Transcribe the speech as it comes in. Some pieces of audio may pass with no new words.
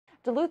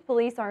Duluth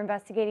police are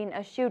investigating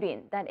a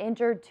shooting that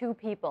injured 2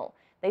 people.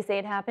 They say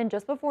it happened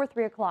just before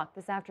 3 o'clock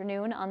this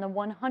afternoon on the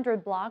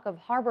 100 block of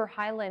Harbor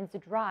Highlands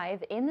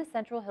Drive in the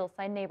Central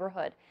Hillside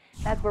neighborhood.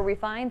 That's where we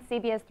find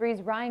CBS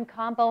 3's Ryan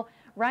Compo.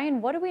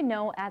 Ryan, what do we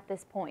know at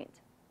this point?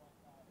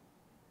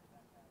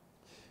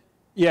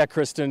 Yeah,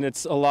 Kristen,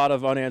 it's a lot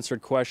of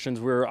unanswered questions.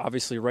 We're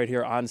obviously right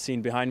here on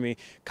scene behind me.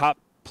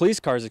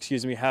 Police cars,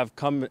 have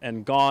come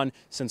and gone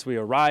since we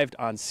arrived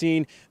on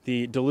scene.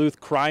 The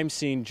Duluth crime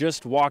scene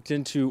just walked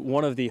into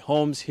one of the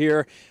homes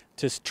here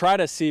to try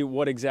to see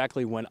what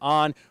exactly went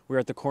on. We're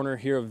at the corner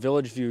here of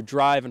Village View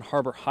Drive and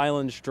Harbor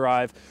Highlands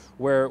Drive,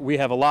 where we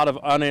have a lot of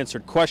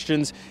unanswered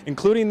questions,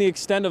 including the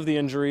extent of the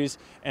injuries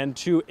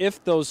and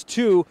if those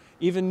two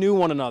even knew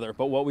one another.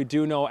 But what we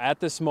do know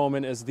at this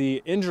moment is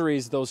the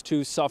injuries those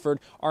two suffered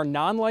are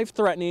non-life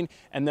threatening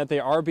and that they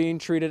are being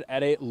treated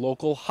at a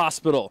local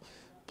hospital.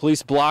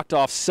 Police blocked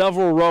off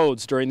several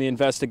roads during the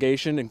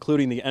investigation,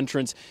 including the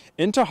entrance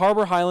into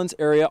Harbor Highlands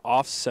area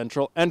off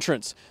Central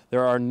Entrance.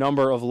 There are a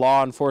number of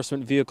law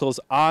enforcement vehicles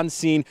on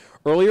scene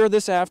earlier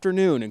this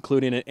afternoon,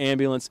 including an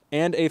ambulance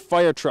and a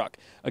fire truck.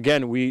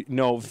 Again, we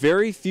know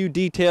very few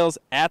details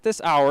at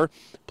this hour.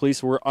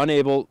 Police were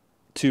unable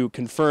to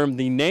confirm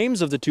the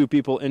names of the 2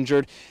 people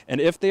injured and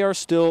if they are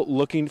still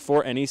looking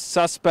for any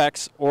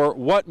suspects or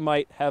what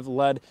might have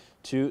led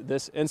to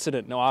this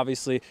incident. Now,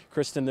 obviously,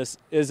 Kristen, this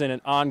isn't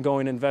an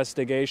ongoing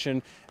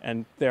investigation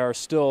and they are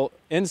still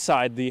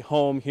inside the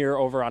home here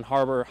over on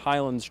Harbor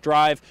Highlands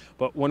Drive.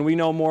 But when we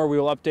know more, we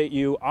will update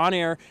you on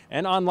air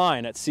and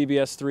online at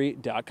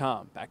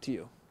cbs3.com. Back to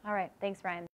you. All right. Thanks, Ryan.